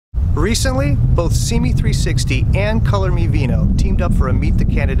Recently, both Simi 360 and Color Mi Vino teamed up for a Meet the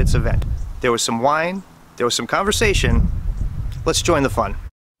Candidates event. There was some wine, there was some conversation. Let's join the fun.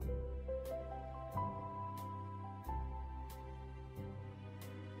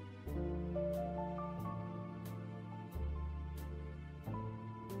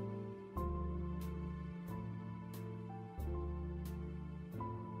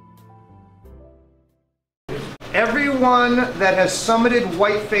 Everyone that has summited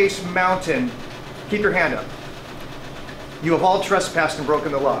Whiteface Mountain, keep your hand up. You have all trespassed and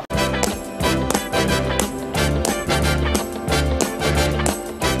broken the law.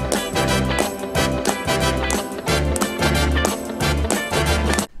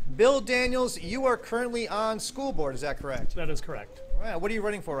 Bill Daniels, you are currently on school board, is that correct? That is correct. All right, what are you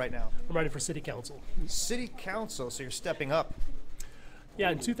running for right now? I'm running for City Council. City Council, so you're stepping up. Yeah,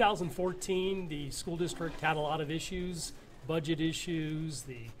 in 2014, the school district had a lot of issues, budget issues.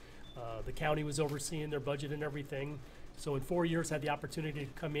 The county was overseeing their budget and everything. So in 4 years, had the opportunity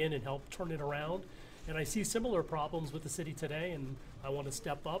to come in and help turn it around. And I see similar problems with the city today, and I want to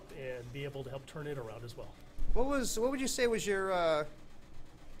step up and be able to help turn it around as well. What would you say was your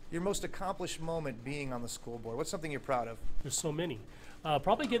most accomplished moment being on the school board? What's something you're proud of? There's so many.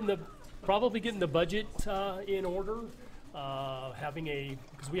 Probably getting the budget in order.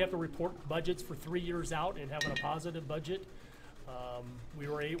 Because we have to report budgets for 3 years out and having a positive budget. We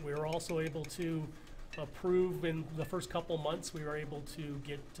were also able to approve in the first couple months. We were able to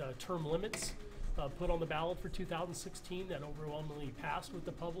get term limits put on the ballot for 2016 that overwhelmingly passed with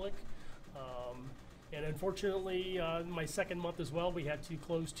the public. And unfortunately, my second month as well, we had to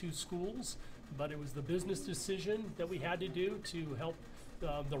close 2 schools, but it was the business decision that we had to do to help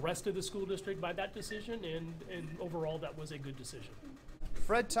the rest of the school district by that decision, and overall that was a good decision.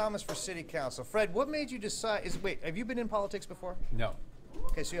 Fred Thomas for City Council. Fred, what made you decide, wait, have you been in politics before? No.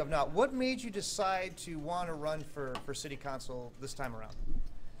 Okay, so you have not. What made you decide to want to run for City Council this time around?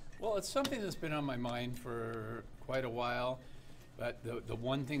 Well, it's something that's been on my mind for quite a while, but the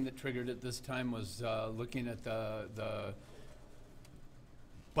one thing that triggered it this time was looking at the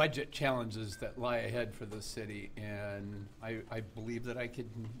budget challenges that lie ahead for the city, and I believe that I could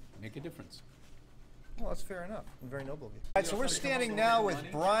make a difference. Well, that's fair enough. Very noble of you. All right, so we're standing now with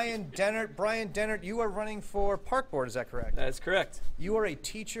Brian Dennert. Brian Dennert, you are running for Park Board, is that correct? That is correct. You are a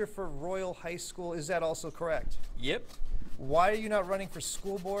teacher for Royal High School, is that also correct? Yep. Why are you not running for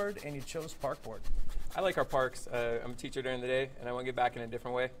school board and you chose Park Board? I like our parks. I'm a teacher during the day, and I want to give back in a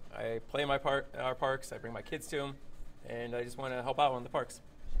different way. I play in our parks, I bring my kids to them, and I just want to help out on the parks.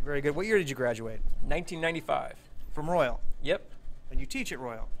 Very good. What year did you graduate? 1995. From Royal? Yep. And you teach at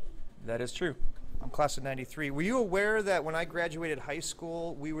Royal? That is true. I'm class of 93. Were you aware that when I graduated high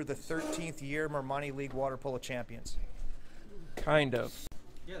school, we were the 13th year Marmani League water polo champions? Kind of.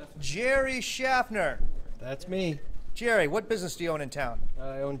 Jerry Schaffner. That's me. Jerry, what business do you own in town?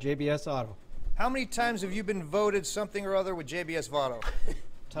 I own JBS Auto. How many times have you been voted something or other with JBS Auto?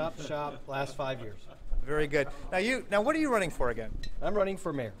 Top shop, last 5 years. Very good. Now what are you running for again? I'm running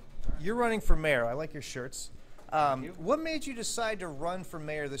for mayor. You're running for mayor. I like your shirts. What made you decide to run for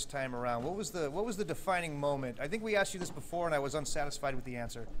mayor this time around? What was the defining moment? I think we asked you this before, and I was unsatisfied with the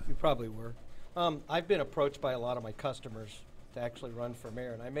answer. You probably were. I've been approached by a lot of my customers to actually run for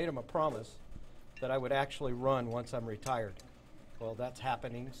mayor, and I made them a promise that I would actually run once I'm retired. Well, that's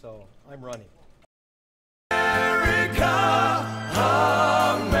happening, so I'm running.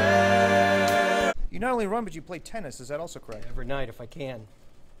 You not only run, but you play tennis. Is that also correct? Every night if I can.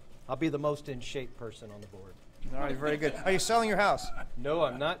 I'll be the most in shape person on the board. All right, very good. Are you selling your house? No,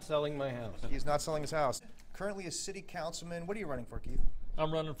 I'm not selling my house. He's not selling his house. Currently a city councilman. What are you running for, Keith?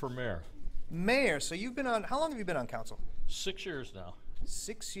 I'm running for mayor. Mayor, so you've been on, how long have you been on council? 6 years now.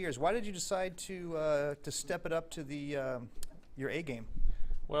 6 years. Why did you decide to step it up to your A game?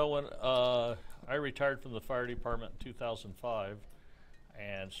 Well, when I retired from the fire department in 2005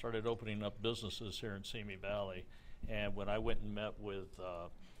 and started opening up businesses here in Simi Valley, and when I went and met with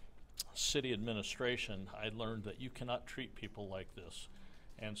city administration, I learned that you cannot treat people like this.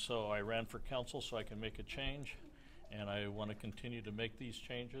 And so I ran for council so I can make a change, and I want to continue to make these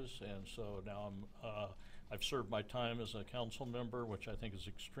changes. And so now I've served my time as a council member, which I think is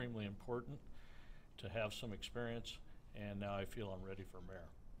extremely important to have some experience, and now I feel I'm ready for mayor.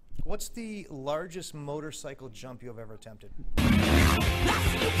 What's the largest motorcycle jump you have ever attempted?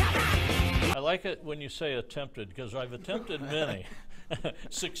 I like it when you say attempted, because I've attempted many.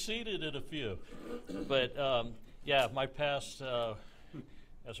 Succeeded at a few. But yeah, my past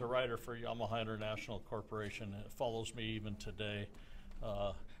as a rider for Yamaha International Corporation, it follows me even today.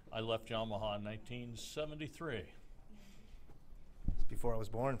 I left Yamaha in 1973. Before I was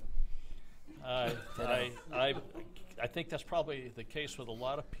born. I think that's probably the case with a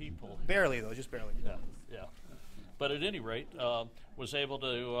lot of people. Barely though, just barely. Yeah, yeah. But at any rate, was able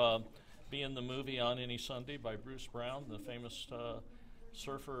to be in the movie On Any Sunday by Bruce Brown, the famous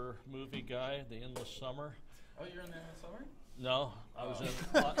surfer movie guy, The Endless Summer. Oh, you're in the summer? No, I was in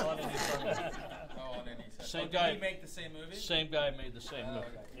on Any Sunday. Oh, on any set. Same Did guy. he make the same movie? Same guy made the same movie.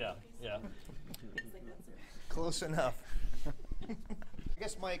 okay. Yeah, yeah. Close enough. I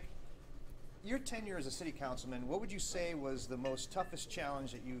guess, Mike, your tenure as a city councilman, what would you say was the most toughest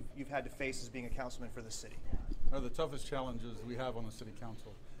challenge that you've had to face as being a councilman for the city? The toughest challenges we have on the city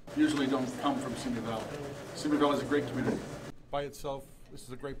council usually don't come from Simi Valley. Simi Valley is a great community. By itself, this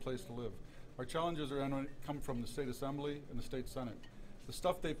is a great place to live. Our challenges are going to come from the state assembly and the state senate. The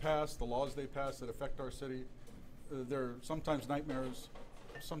stuff they pass, the laws they pass that affect our city, they're sometimes nightmares,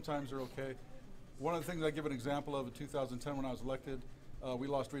 sometimes they're okay. One of the things I give an example of in 2010 when I was elected, we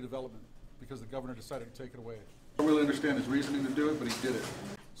lost redevelopment because the governor decided to take it away. I don't really understand his reasoning to do it, but he did it.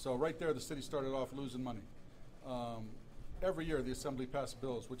 So right there, the city started off losing money. Every year, the assembly passed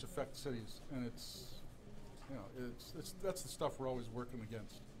bills which affect cities, and that's the stuff we're always working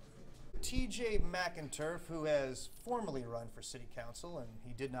against. TJ McInturf, who has formerly run for city council, and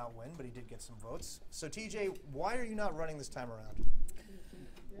he did not win, but he did get some votes. So TJ, why are you not running this time around?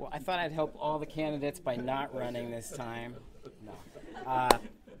 Well, I thought I'd help all the candidates by not running this time. No.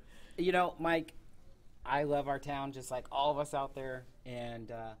 You know, Mike, I love our town just like all of us out there,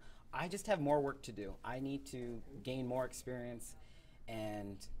 and I just have more work to do. I need to gain more experience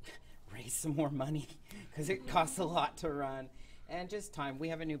and raise some more money because it costs a lot to run, and just time. We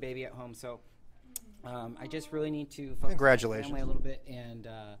have a new baby at home, so I just really need to focus on my family a little bit and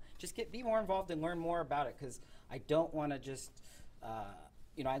just be more involved and learn more about it, because I don't want to just,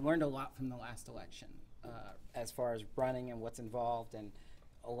 you know, I learned a lot from the last election as far as running and what's involved, and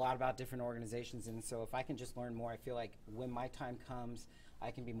a lot about different organizations, and so if I can just learn more, I feel like when my time comes, I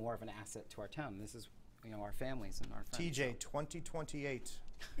can be more of an asset to our town. This is, you know, our families and our friends. TJ, 2028.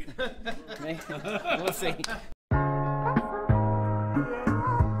 We'll see.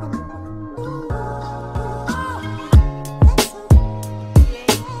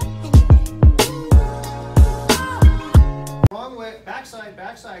 Wrong way. Backside,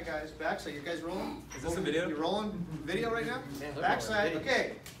 guys. Backside. You guys rolling? Is this a video? You rolling video right now? Backside.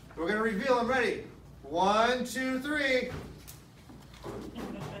 Okay. We're going to reveal. I'm ready. 1, 2, 3.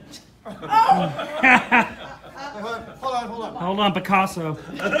 Hold on. Hold on, Picasso.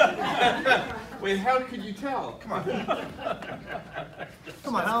 Wait, how could you tell? Come on,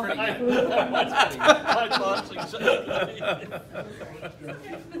 Al.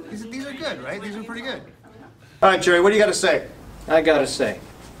 These are good, right? These are pretty good. All right, Jerry, what do you got to say? I gotta say,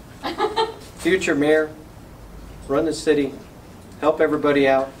 future mayor, run the city, help everybody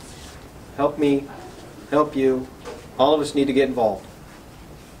out, help me, help you. All of us need to get involved.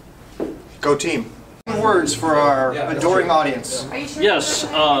 Go team. Words for our adoring audience. Yes,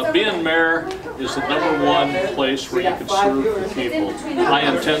 being mayor is the #1 place where you can serve the people. I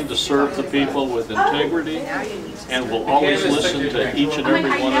intend to serve the people with integrity and will always listen to each and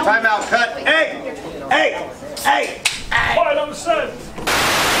every one of them. Time out, cut. Hey! Quiet on the set.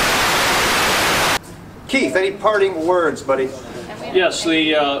 Keith, any parting words, buddy? Yes,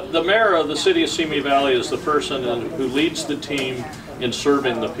 the mayor of the city of Simi Valley is the person who leads the team in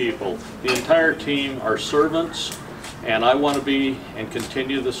serving the people. The entire team are servants, and I want to be and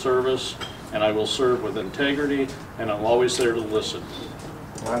continue the service, and I will serve with integrity, and I'm always there to listen.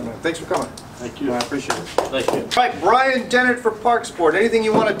 All right, man. Thanks for coming. Thank you. I appreciate it. Thank you. All right, Brian Dennett for Parks Board. Anything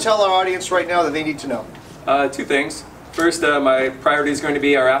you want to tell our audience right now that they need to know? 2 things. First, my priority is going to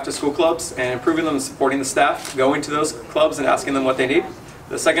be our after-school clubs and improving them and supporting the staff, going to those clubs and asking them what they need.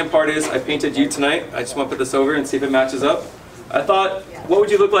 The second part is I painted you tonight. I just want to put this over and see if it matches up. I thought, what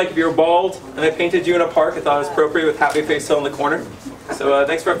would you look like if you were bald? And I painted you in a park. I thought it was appropriate with Happy Face Hill in the corner. So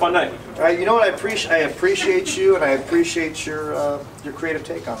thanks for a fun night. All right, you know what? I appreciate you, and I appreciate your creative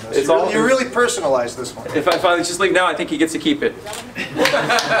take on this. You really personalized this one. If I finally just leave now, I think he gets to keep it.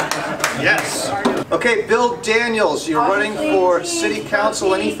 Yes. Okay, Bill Daniels, you're running for City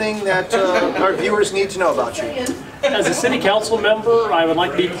Council. Anything that our viewers need to know about you? As a city council member, I would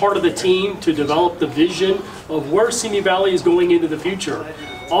like to be part of the team to develop the vision of where Simi Valley is going into the future.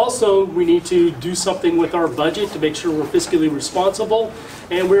 Also, we need to do something with our budget to make sure we're fiscally responsible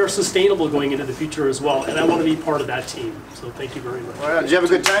and we are sustainable going into the future as well. And I want to be part of that team. So thank you very much. All right, did you have a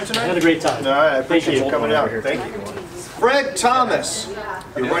good time tonight? I had a great time. All right, I appreciate you coming out. Thank you. Fred Thomas,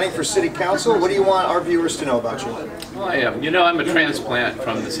 you're running for city council. What do you want our viewers to know about you? Well, I am. You know, I'm a transplant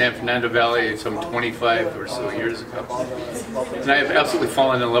from the San Fernando Valley some 25 or so years ago. And I have absolutely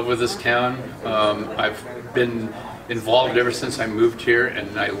fallen in love with this town. I've been involved ever since I moved here,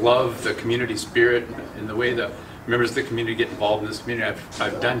 and I love the community spirit and the way the members of the community get involved in this community.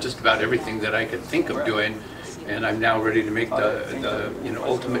 I've done just about everything that I could think of doing, and I'm now ready to make the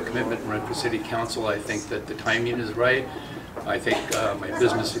ultimate commitment and run for city council. I think that the timing is right. I think my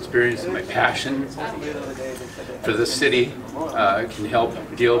business experience and my passion for this city can help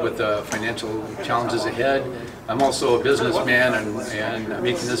deal with the financial challenges ahead. I'm also a businessman and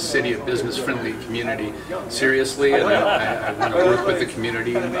making this city a business-friendly community seriously, and I want to work with the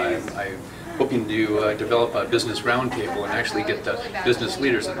community. I'm hoping to develop a business roundtable and actually get the business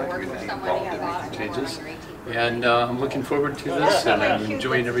leaders in the community involved in making changes. And I'm looking forward to this, and I'm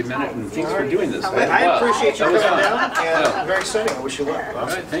enjoying every minute, and thanks for doing this. I appreciate you coming down, and very exciting. I wish you luck. All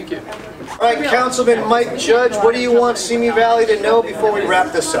right, thank you. All right, Councilman Mike Judge, what do you want Simi Valley to know before we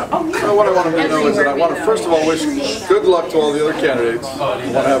wrap this up? Well, what I want them to know is that I want to, first of all, wish good luck to all the other candidates. I want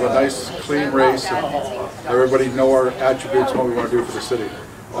to have a nice, clean race, and everybody know our attributes and what we want to do for the city.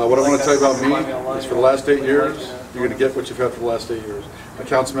 What I want to tell you about me is for the last 8 years, you're going to get what you've had for the last 8 years. A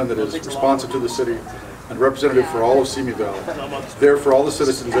councilman that is responsive to the city and representative for all of Simi Valley. There for all the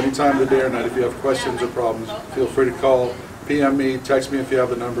citizens any time of the day or night. If you have questions or problems, feel free to call, PM me, text me if you have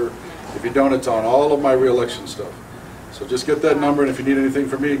the number. If you don't, it's on all of my re-election stuff. So just get that number, and if you need anything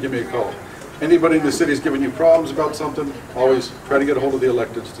from me, give me a call. Anybody in the city is giving you problems about something, always try to get a hold of the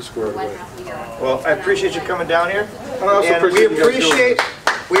electeds to square it away. Well, I appreciate you coming down here. And I also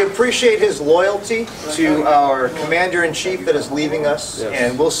We appreciate his loyalty to our commander-in-chief that is leaving us,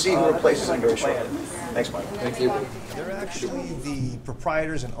 and we'll see who replaces him very shortly. Thanks, Mike. Thank you. They're actually the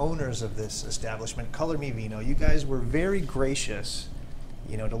proprietors and owners of this establishment, Color Mi Vino. You guys were very gracious,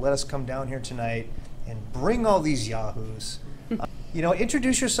 to let us come down here tonight and bring all these yahoos.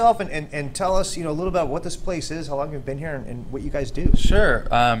 Introduce yourself and tell us, a little about what this place is, how long you've been here, and what you guys do. Sure.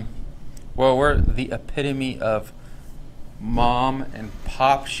 Well, we're the epitome of mom and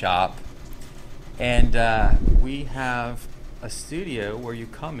pop shop, and we have a studio where you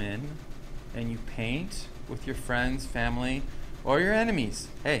come in and you paint with your friends, family, or your enemies.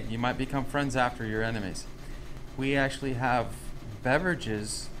 Hey, you might become friends after your enemies. We actually have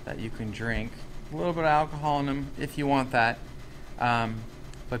beverages that you can drink, a little bit of alcohol in them if you want that.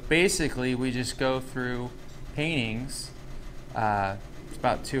 But basically, we just go through paintings. It's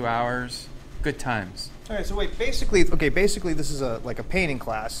about 2 hours. Good times. All right, so wait, basically this is like a painting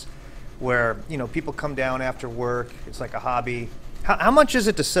class where, people come down after work. It's like a hobby. How much is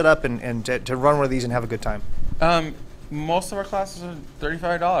it to sit up and to run one of these and have a good time? Most of our classes are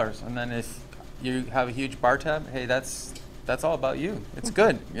 $35, and then if you have a huge bar tab, hey, that's all about you. It's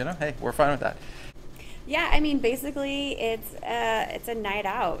good, Hey, we're fine with that. Yeah, I mean, basically, it's a night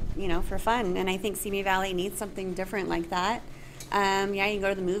out, for fun, and I think Simi Valley needs something different like that. Yeah, you can go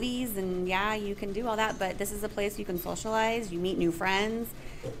to the movies, and yeah, you can do all that, but this is a place you can socialize, you meet new friends.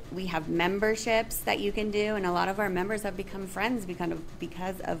 We have memberships that you can do, and a lot of our members have become friends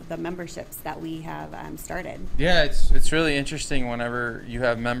because of the memberships that we have started. Yeah, it's really interesting whenever you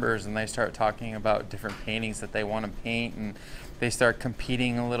have members and they start talking about different paintings that they want to paint, and they start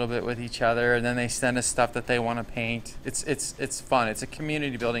competing a little bit with each other, and then they send us stuff that they want to paint. It's fun. It's a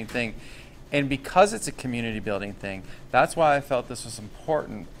community building thing. And because it's a community building thing, that's why I felt this was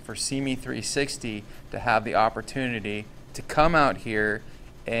important for Simi 360 to have the opportunity to come out here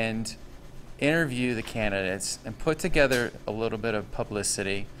and interview the candidates and put together a little bit of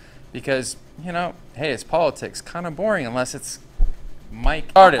publicity, because, hey, it's politics, kind of boring unless it's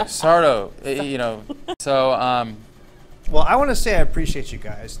Mike Sardo, So, well, I want to say I appreciate you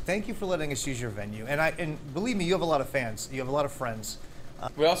guys. Thank you for letting us use your venue. And believe me, you have a lot of fans. You have a lot of friends.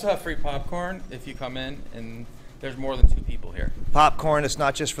 We also have free popcorn if you come in, and there's more than 2 people here. Popcorn, it's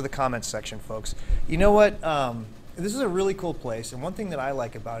not just for the comments section, folks. You know what? This is a really cool place, and one thing that I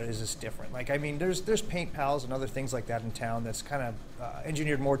like about it is it's different. Like, I mean, there's paint pals and other things like that in town that's kind of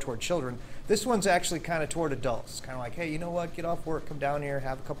engineered more toward children. This one's actually kind of toward adults. Kind of like, hey, you know what? Get off work, come down here,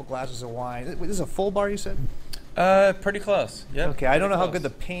 have a couple glasses of wine. This is a full bar, you said? Pretty close. Yeah. Okay, I don't know how good the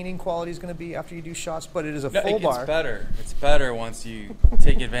painting quality is going to be after you do shots, but it is a full bar. It's better. It's better once you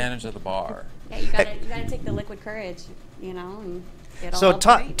take advantage of the bar. Yeah, you gotta take the liquid courage, and it'll So help,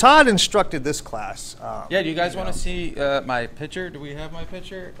 right? Todd instructed this class. Yeah, do you guys want to see my picture? Do we have my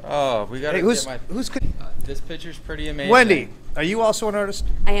picture? Oh, we got to who's get my... who's this picture's pretty amazing. Wendy, are you also an artist?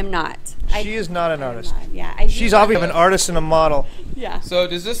 I am not. She is not an artist. Yeah, I do She's have- obviously an artist and a model. Yeah. So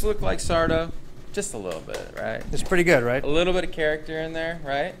does this look like Sardo? just a little bit, right? It's pretty good, right? A little bit of character in there,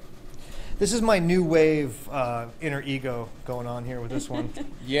 right? This is my new wave inner ego going on here with this one.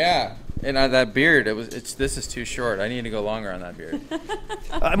 Yeah, and that beard, this is too short. I need to go longer on that beard.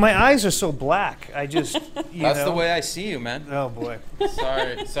 My eyes are so black. I just, That's the way I see you, man. Oh boy.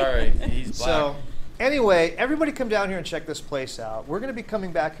 Sorry, he's black. So, anyway, everybody come down here and check this place out. We're going to be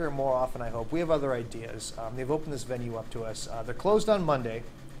coming back here more often, I hope. We have other ideas. They've opened this venue up to us. They're closed on Monday,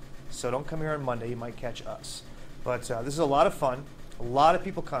 so don't come here on Monday. You might catch us. But this is a lot of fun. A lot of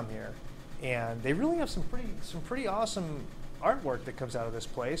people come here, and they really have some pretty awesome artwork that comes out of this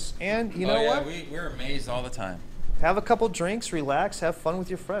place. And you know what? We're amazed all the time. Have a couple drinks, relax, have fun with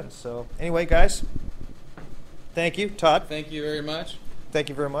your friends. So anyway, guys, thank you. Todd. Thank you very much. Thank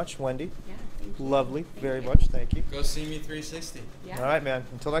you very much, Wendy. Yeah, thank you. Lovely, Thank very you. much. Thank you. Go see me 360. Yeah. All right, man.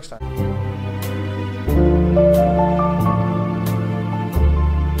 Until next time.